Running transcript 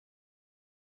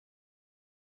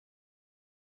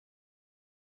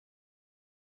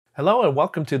Hello and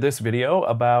welcome to this video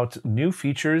about new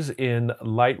features in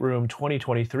Lightroom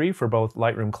 2023 for both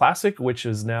Lightroom Classic, which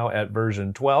is now at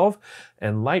version 12,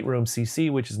 and Lightroom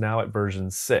CC, which is now at version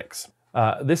 6.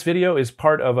 This video is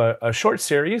part of a short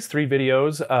series, 3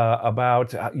 videos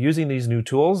about using these new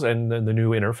tools and the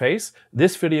new interface.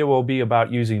 This video will be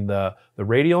about using the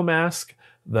radial mask,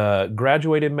 the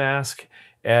graduated mask,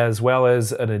 as well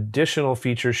as an additional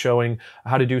feature showing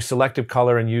how to do selective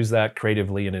color and use that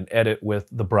creatively in an edit with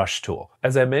the brush tool.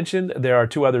 As I mentioned, there are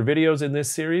 2 other videos in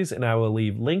this series, and I will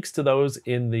leave links to those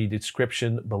in the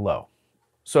description below.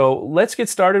 So let's get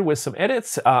started with some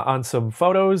edits on some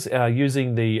photos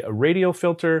using the radial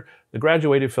filter, the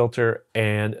graduated filter,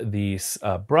 and the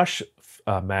brush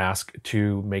mask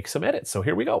to make some edits. So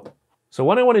here we go. So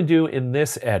what I want to do in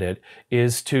this edit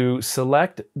is to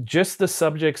select just the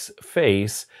subject's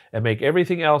face and make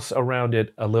everything else around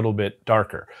it a little bit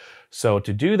darker. So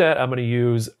to do that, I'm going to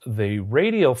use the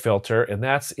radial filter, and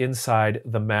that's inside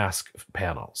the mask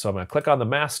panel. So I'm going to click on the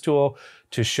mask tool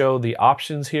to show the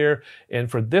options here. And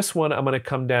for this one, I'm going to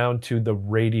come down to the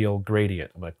radial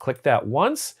gradient. I'm going to click that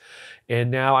once,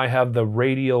 and now I have the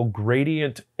radial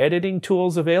gradient editing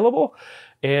tools available.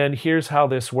 And here's how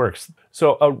this works.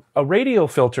 So a radial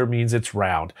filter means it's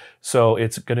round. So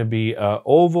it's going to be an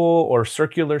oval or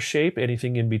circular shape,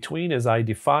 anything in between as I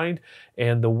defined.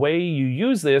 And the way you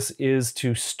use this is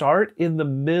to start in the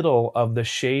middle of the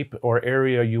shape or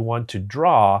area you want to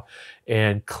draw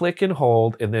and click and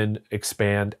hold and then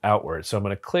expand outward. So I'm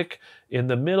going to click in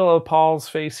the middle of Paul's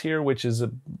face here, which is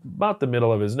about the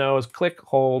middle of his nose, click,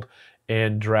 hold,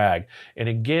 and drag. And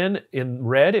again, in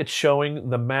red, it's showing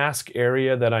the mask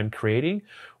area that I'm creating,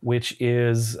 which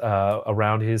is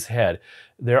around his head.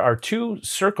 There are 2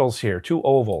 circles here, 2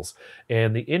 ovals,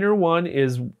 and the inner one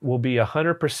will be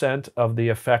 100% of the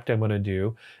effect I'm going to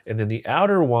do, and then the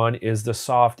outer one is the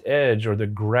soft edge or the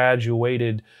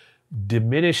graduated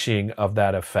diminishing of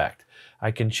that effect.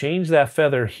 I can change that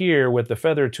feather here with the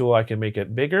feather tool. I can make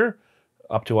it bigger,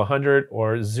 up to 100,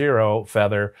 or 0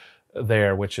 feather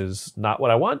there, which is not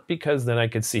what I want because then I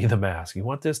could see the mask. You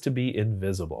want this to be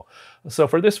invisible. So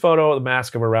for this photo, the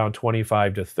mask of around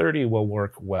 25 to 30 will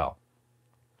work well.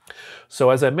 So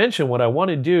as I mentioned, what I want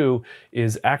to do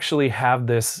is actually have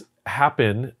this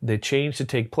happen, the change to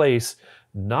take place,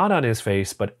 not on his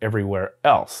face, but everywhere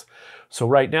else. So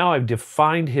right now I've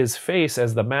defined his face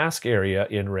as the mask area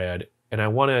in red, and I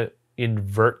want to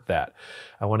invert that.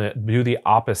 I want to do the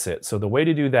opposite. So the way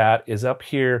to do that is up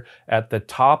here at the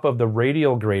top of the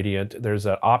radial gradient, there's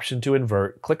an option to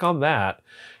invert. Click on that,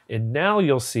 and now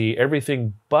you'll see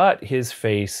everything but his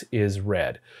face is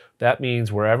red. That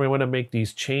means wherever I want to make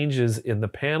these changes in the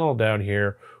panel down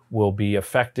here will be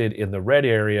affected in the red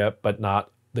area, but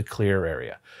not the clear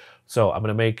area. So I'm going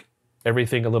to make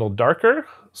everything a little darker.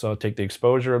 So I'll take the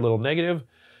exposure a little negative.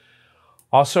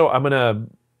 Also, I'm going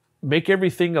to make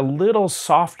everything a little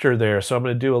softer there. So I'm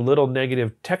going to do a little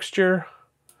negative texture,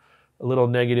 a little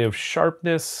negative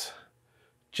sharpness,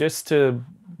 just to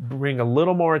bring a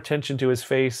little more attention to his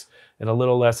face and a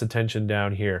little less attention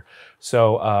down here.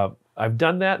 So I've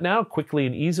done that now quickly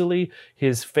and easily.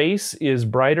 His face is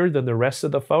brighter than the rest of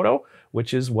the photo,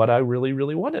 which is what I really,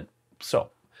 really wanted.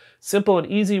 So simple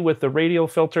and easy with the radial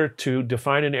filter to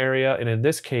define an area. And in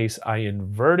this case, I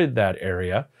inverted that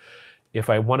area. If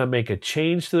I want to make a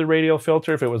change to the radial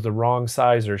filter, if it was the wrong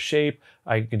size or shape,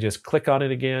 I can just click on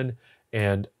it again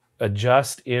and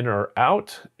adjust in or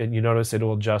out. And you notice it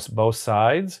will adjust both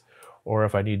sides. Or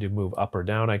if I need to move up or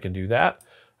down, I can do that.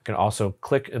 I can also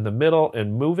click in the middle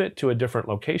and move it to a different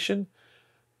location.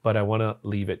 But I want to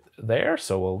leave it there,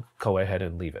 so we'll go ahead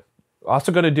and leave it.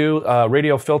 Also going to do a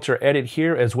radial filter edit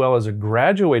here as well as a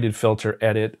graduated filter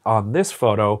edit on this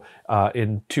photo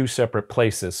in 2 separate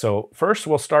places. So first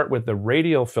we'll start with the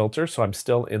radial filter. So I'm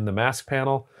still in the mask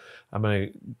panel. I'm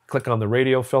going to click on the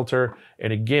radial filter,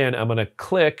 and again I'm going to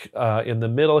click in the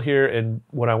middle here, and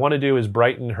what I want to do is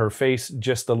brighten her face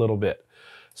just a little bit.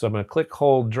 So I'm going to click,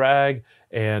 hold, drag,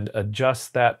 and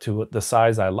adjust that to the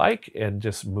size I like and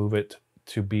just move it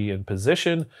to be in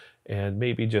position. And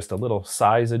maybe just a little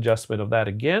size adjustment of that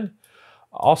again.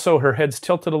 Also, her head's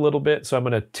tilted a little bit, so I'm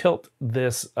going to tilt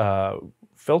this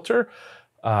filter.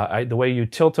 The way you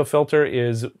tilt a filter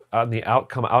is on the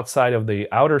come outside of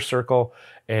the outer circle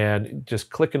and just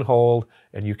click and hold,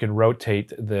 and you can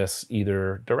rotate this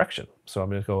either direction. So I'm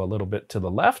going to go a little bit to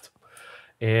the left,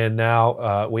 and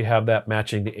now we have that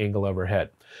matching the angle of her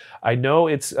head. I know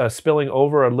it's spilling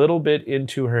over a little bit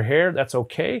into her hair. That's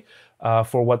okay.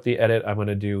 For what the edit I'm going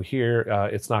to do here,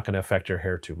 it's not going to affect her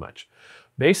hair too much.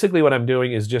 Basically what I'm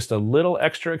doing is just a little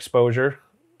extra exposure.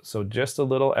 So just a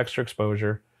little extra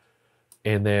exposure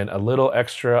And then a little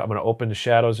extra, I'm gonna open the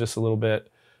shadows just a little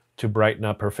bit to brighten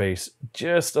up her face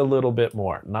just a little bit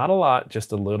more. Not a lot,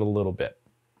 just a little bit.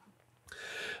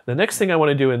 The next thing I want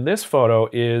to do in this photo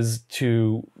is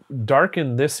to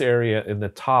darken this area in the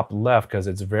top left because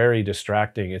it's very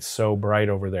distracting. It's so bright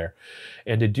over there.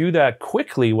 And to do that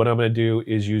quickly, what I'm going to do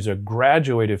is use a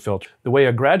graduated filter. The way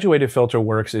a graduated filter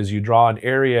works is you draw an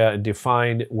area and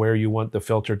define where you want the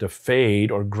filter to fade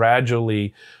or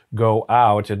gradually go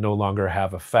out and no longer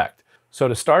have effect. So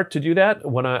to start to do that,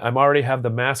 when I'm already have the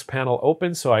mask panel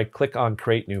open, so I click on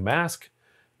Create New Mask.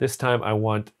 This time I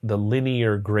want the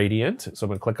linear gradient, so I'm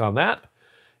going to click on that.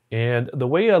 And the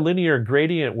way a linear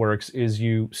gradient works is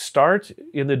you start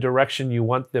in the direction you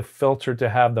want the filter to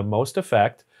have the most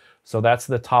effect. So that's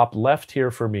the top left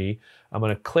here for me. I'm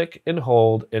going to click and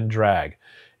hold and drag.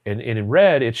 And in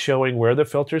red, it's showing where the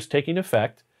filter is taking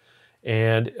effect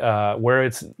and where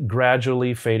it's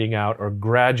gradually fading out or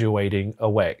graduating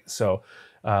away. So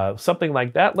something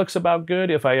like that looks about good.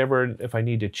 If I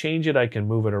need to change it, I can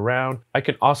move it around. I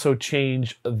can also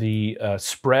change the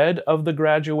spread of the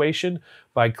graduation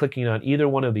by clicking on either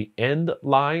one of the end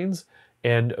lines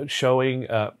and showing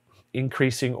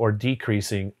increasing or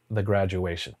decreasing the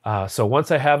graduation. So once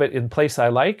I have it in place I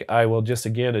like, I will just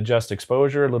again adjust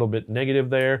exposure, a little bit negative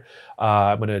there.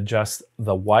 I'm going to adjust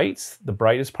the whites, the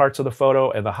brightest parts of the photo,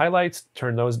 and the highlights,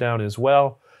 turn those down as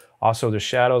well. Also the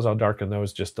shadows, I'll darken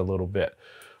those just a little bit.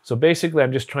 So basically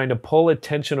I'm just trying to pull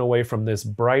attention away from this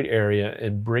bright area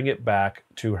and bring it back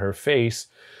to her face.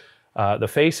 The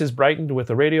face is brightened with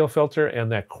a radial filter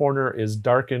and that corner is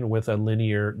darkened with a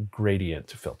linear gradient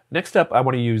filter. Next up, I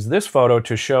want to use this photo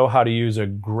to show how to use a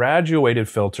graduated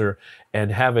filter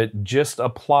and have it just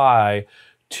apply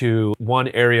to one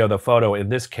area of the photo, in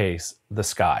this case, the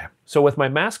sky. So with my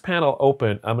mask panel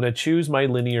open, I'm going to choose my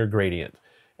linear gradient.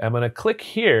 I'm going to click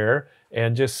here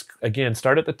and just, again,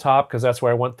 start at the top because that's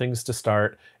where I want things to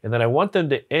start. And then I want them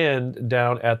to end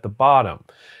down at the bottom.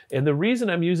 And the reason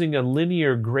I'm using a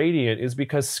linear gradient is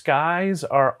because skies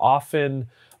are often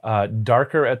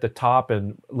darker at the top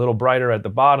and a little brighter at the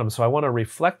bottom. So I want to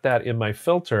reflect that in my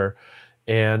filter.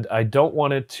 And I don't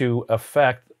want it to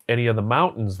affect any of the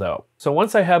mountains though. So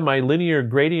once I have my linear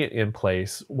gradient in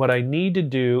place, what I need to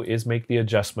do is make the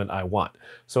adjustment I want.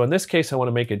 So in this case, I want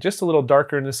to make it just a little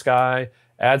darker in the sky,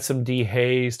 add some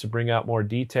dehaze to bring out more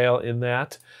detail in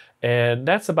that. And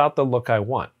that's about the look I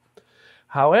want.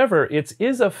 However, it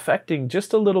is affecting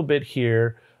just a little bit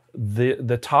here,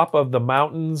 the top of the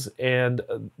mountains and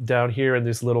down here in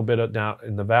this little bit of down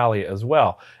in the valley as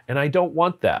well. And I don't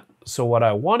want that. So what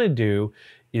I want to do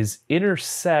is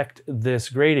intersect this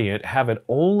gradient, have it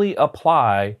only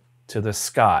apply to the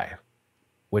sky,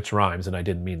 which rhymes, and I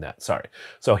didn't mean that, sorry.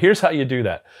 So here's how you do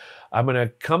that. I'm going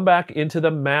to come back into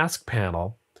the mask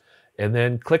panel and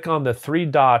then click on the three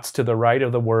dots to the right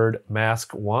of the word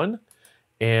mask 1.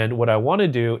 And what I want to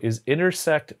do is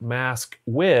intersect mask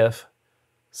with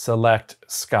select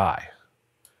sky.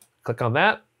 Click on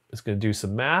that. It's going to do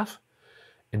some math.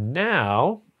 And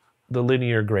now the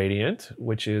linear gradient,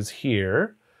 which is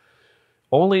here,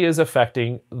 only is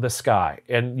affecting the sky.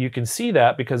 And you can see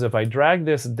that because if I drag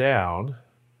this down,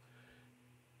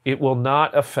 it will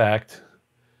not affect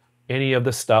any of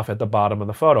the stuff at the bottom of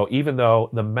the photo, even though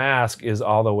the mask is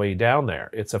all the way down there.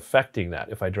 It's affecting that.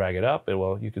 If I drag it up,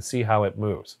 you can see how it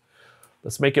moves.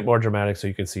 Let's make it more dramatic so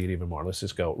you can see it even more. Let's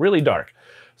just go really dark.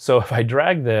 So if I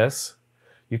drag this,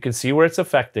 you can see where it's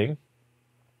affecting.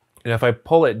 And if I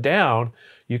pull it down,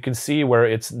 you can see where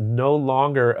it's no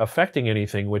longer affecting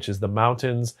anything, which is the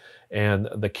mountains and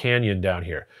the canyon down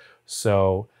here.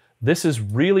 So this is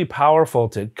really powerful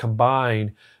to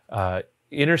combine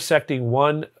intersecting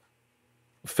one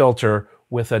filter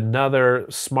with another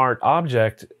smart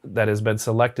object that has been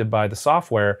selected by the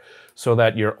software so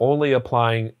that you're only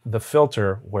applying the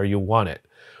filter where you want it,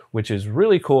 which is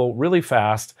really cool, really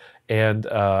fast, and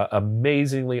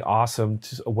amazingly awesome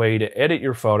way to edit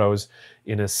your photos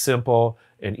in a simple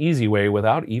and easy way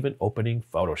without even opening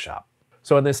Photoshop.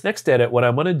 So in this next edit, what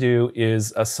I'm going to do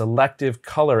is a selective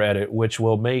color edit, which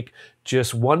will make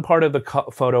just one part of the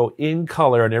photo in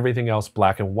color and everything else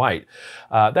black and white.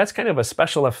 That's kind of a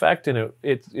special effect, and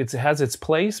it has its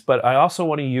place, but I also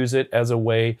want to use it as a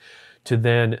way to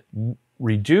then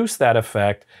reduce that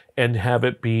effect and have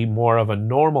it be more of a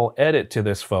normal edit to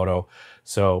this photo.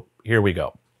 So here we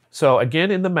go. So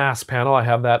again, in the mask panel, I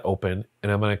have that open,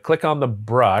 and I'm going to click on the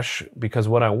brush because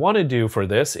what I want to do for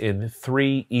this in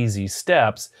 3 easy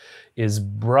steps is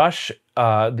brush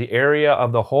the area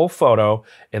of the whole photo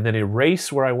and then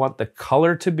erase where I want the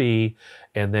color to be,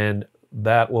 and then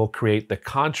that will create the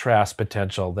contrast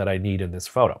potential that I need in this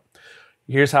photo.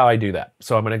 Here's how I do that.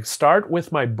 So I'm going to start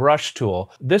with my brush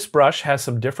tool. This brush has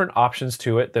some different options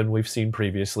to it than we've seen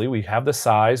previously. We have the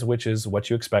size, which is what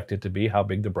you expect it to be, how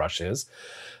big the brush is.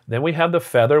 Then we have the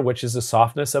feather, which is the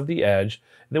softness of the edge.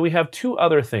 And then we have two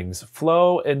other things,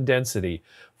 flow and density.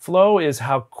 Flow is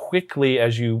how quickly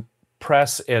as you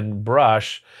press and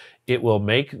brush, it will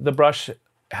make the brush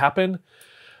happen.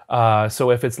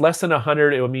 So if it's less than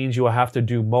 100, it means you will have to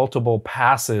do multiple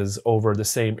passes over the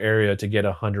same area to get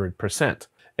 100%.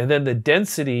 And then the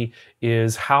density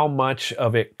is how much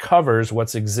of it covers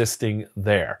what's existing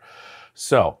there.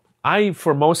 So I,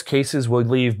 for most cases, will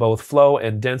leave both flow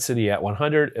and density at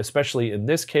 100, especially in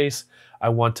this case, I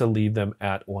want to leave them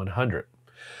at 100.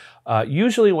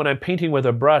 Usually when I'm painting with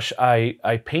a brush,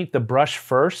 I paint the brush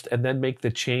first and then make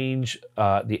the change,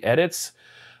 the edits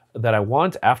that I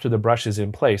want after the brush is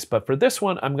in place. But for this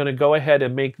one, I'm going to go ahead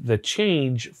and make the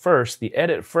change first, the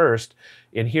edit first,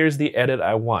 and here's the edit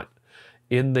I want.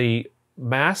 In the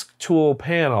mask tool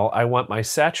panel, I want my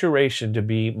saturation to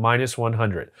be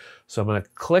 -100. So I'm going to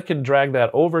click and drag that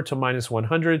over to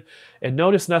 -100, and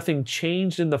notice nothing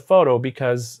changed in the photo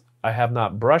because I have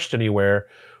not brushed anywhere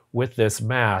with this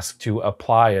mask to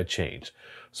apply a change.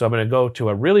 So I'm going to go to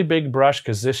a really big brush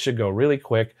because this should go really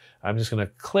quick. I'm just going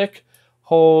to click,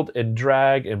 hold, and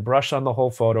drag and brush on the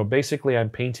whole photo. Basically, I'm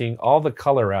painting all the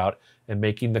color out and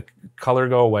making the color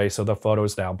go away so the photo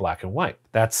is now black and white.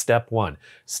 That's step one.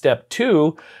 Step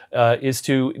two is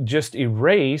to just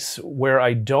erase where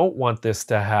I don't want this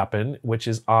to happen, which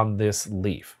is on this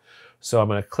leaf. So I'm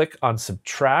going to click on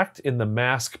subtract in the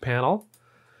mask panel.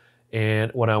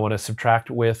 And what I want to subtract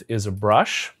with is a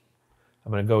brush.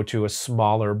 I'm going to go to a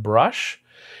smaller brush.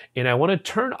 And I want to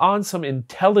turn on some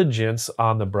intelligence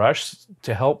on the brush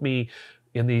to help me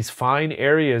in these fine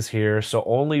areas here. So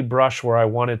only brush where I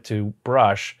want it to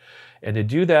brush. And to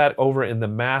do that over in the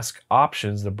mask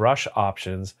options, the brush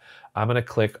options, I'm going to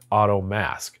click auto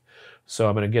mask. So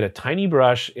I'm going to get a tiny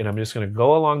brush and I'm just going to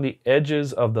go along the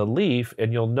edges of the leaf,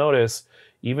 and you'll notice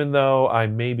even though I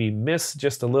maybe miss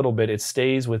just a little bit, it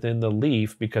stays within the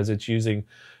leaf because it's using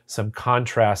some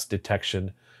contrast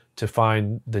detection to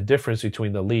find the difference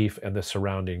between the leaf and the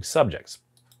surrounding subjects.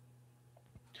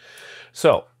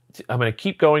 So I'm going to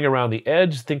keep going around the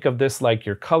edge. Think of this like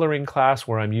your coloring class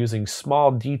where I'm using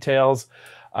small details.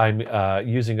 I'm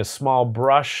using a small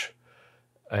brush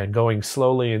and going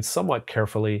slowly and somewhat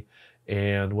carefully,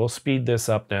 and we'll speed this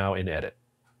up now in edit.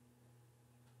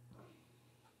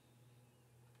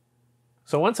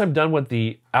 So once I'm done with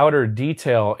the outer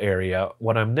detail area,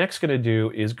 what I'm next going to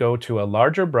do is go to a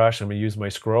larger brush. I'm going to use my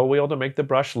scroll wheel to make the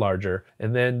brush larger,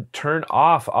 and then turn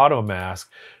off auto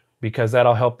mask because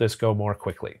that'll help this go more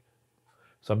quickly.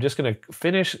 So I'm just going to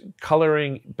finish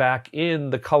coloring back in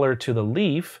the color to the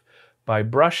leaf by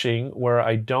brushing where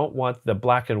I don't want the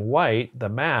black and white, the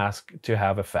mask, to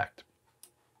have effect.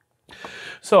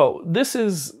 So this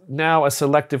is now a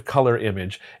selective color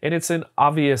image, and it's an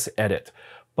obvious edit.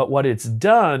 But what it's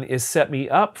done is set me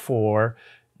up for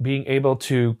being able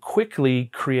to quickly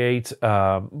create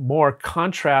more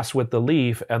contrast with the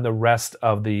leaf and the rest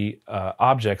of the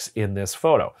objects in this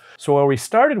photo. So where we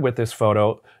started with this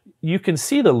photo, you can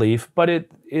see the leaf, but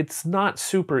it's not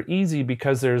super easy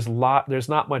because there's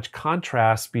not much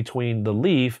contrast between the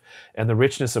leaf and the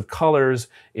richness of colors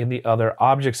in the other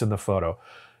objects in the photo.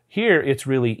 Here, it's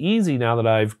really easy now that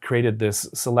I've created this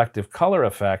selective color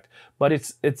effect, but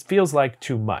it feels like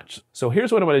too much. So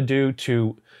here's what I'm going to do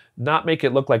to not make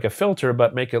it look like a filter,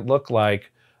 but make it look like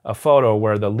a photo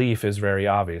where the leaf is very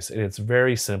obvious. And it's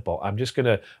very simple. I'm just going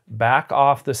to back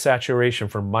off the saturation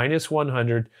from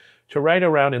 -100 to right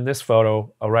around, in this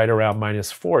photo, right around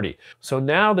 -40. So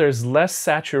now there's less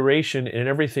saturation in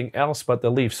everything else but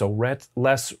the leaf, so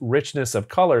less richness of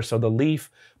color, so the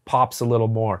leaf pops a little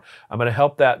more. I'm going to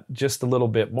help that just a little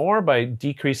bit more by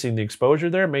decreasing the exposure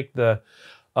there, make the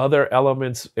other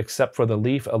elements except for the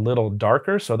leaf a little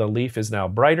darker, so the leaf is now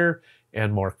brighter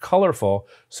and more colorful,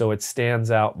 so it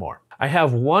stands out more. I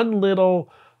have one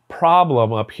little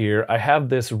problem up here. I have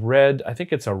this red, I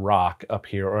think it's a rock up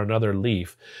here, or another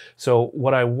leaf. So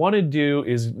what I want to do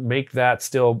is make that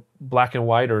still black and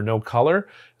white or no color.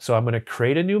 So I'm going to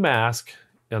create a new mask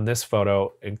on this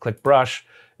photo and click brush,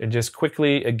 and just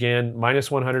quickly, again,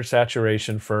 -100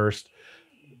 saturation first,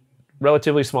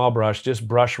 relatively small brush, just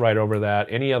brush right over that,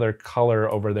 any other color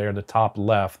over there in the top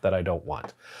left that I don't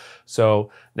want.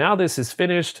 So now this is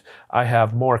finished. I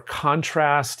have more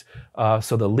contrast,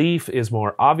 so the leaf is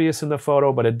more obvious in the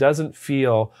photo, but it doesn't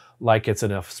feel like it's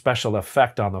a special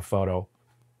effect on the photo.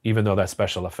 even though that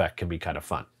special effect can be kind of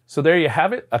fun. So there you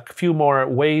have it, a few more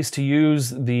ways to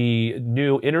use the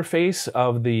new interface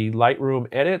of the Lightroom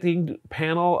editing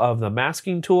panel of the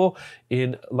masking tool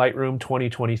in Lightroom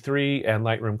 2023 and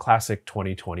Lightroom Classic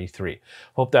 2023.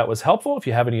 Hope that was helpful. If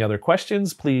you have any other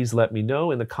questions, please let me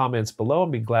know in the comments below.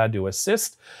 I'd be glad to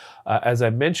assist. As I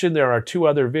mentioned, there are 2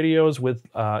 other videos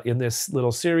in this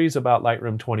little series about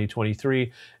Lightroom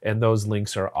 2023, and those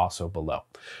links are also below.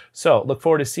 So look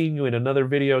forward to seeing you in another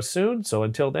video soon. So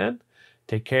until then,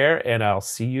 take care, and I'll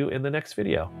see you in the next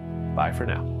video. Bye for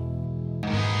now.